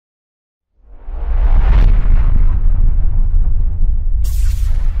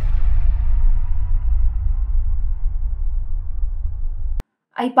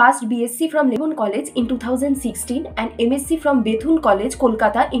I passed BSc from Lemon College in 2016 and MSc from Bethune College,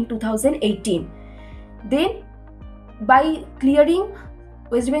 Kolkata in 2018. Then, by clearing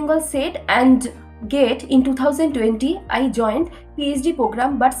West Bengal SET and GATE in 2020, I joined PhD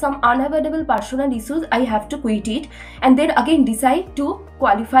program, but some unavoidable personal issues, I have to quit it and then again decide to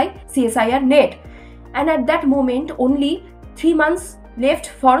qualify CSIR NET. And at that moment, only 3 months left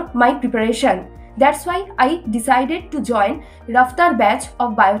for my preparation. That's why I decided to join RAFTAAR batch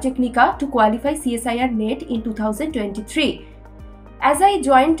of Biotechnika to qualify CSIR NET in 2023. As I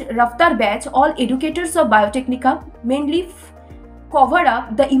joined RAFTAAR batch, all educators of Biotechnika mainly covered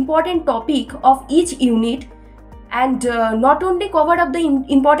up the important topic of each unit, and not only covered up the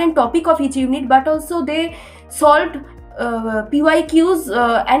important topic of each unit, but also they solved PYQs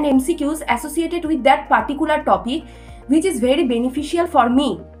and MCQs associated with that particular topic, which is very beneficial for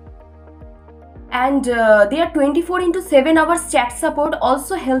me. And their 24/7 hours chat support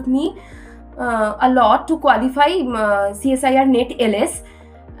also helped me a lot to qualify CSIR NET LS.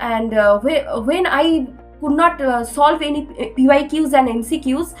 And when I could not solve any PYQs and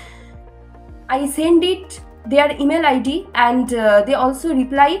MCQs, I send it their email ID, and they also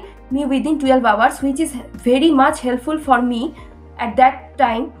reply me within 12 hours, which is very much helpful for me at that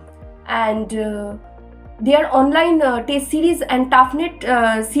time. And their online test series and ToughNet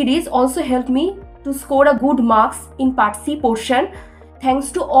series also helped me to score a good marks in Part C portion. Thanks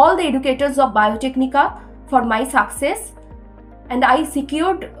to all the educators of Biotechnika for my success, and I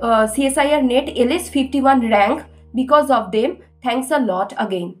secured CSIR NET LS 51 rank because of them. Thanks a lot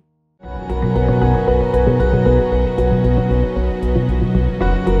again.